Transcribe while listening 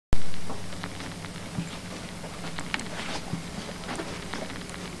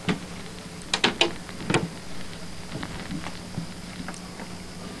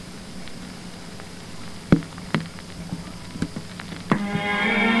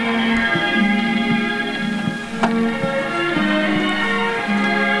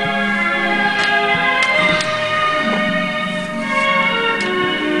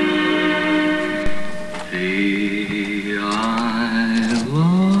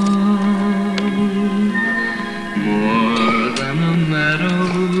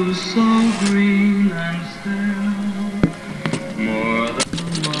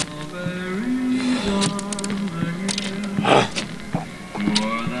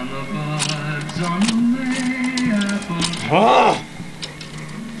Ah!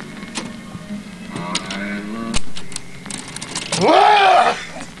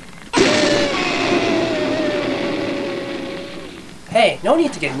 Hey, no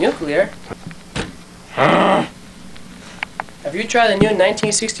need to get nuclear. Have you tried the new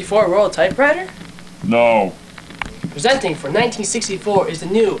 1964 Royal Typewriter? No. Presenting for 1964 is the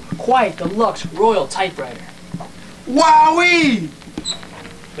new Quiet Deluxe Royal Typewriter. Wowee!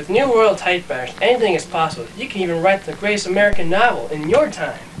 With new Royal Typewriters, anything is possible. You can even write the greatest American novel in your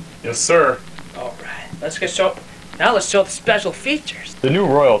time. Yes, sir. Alright, let's show the special features. The new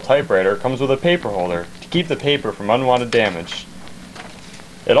Royal Typewriter comes with a paper holder to keep the paper from unwanted damage.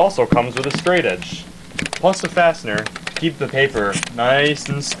 It also comes with a straight edge, plus a fastener to keep the paper nice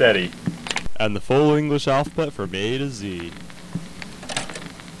and steady. And the full English alphabet from A to Z.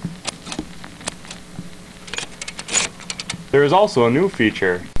 There is also a new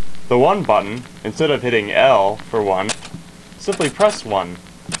feature. The 1 button, instead of hitting L for 1, simply press 1,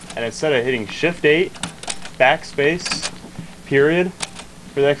 and instead of hitting Shift 8, backspace, period,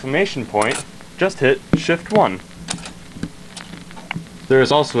 for the exclamation point, just hit Shift 1. There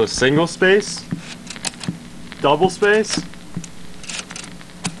is also a single space, double space,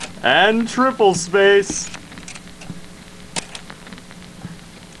 and triple space.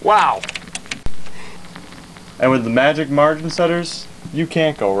 Wow! And with the magic margin setters, you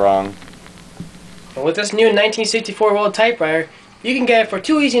can't go wrong. And with this new 1964 Royal Typewriter, you can get it for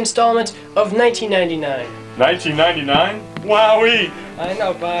 2 easy installments of $19.99. $19.99? Wowee! I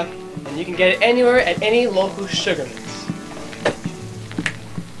know, Bob. And you can get it anywhere at any local Sugarman's.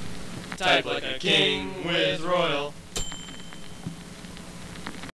 Type like a king with Royal.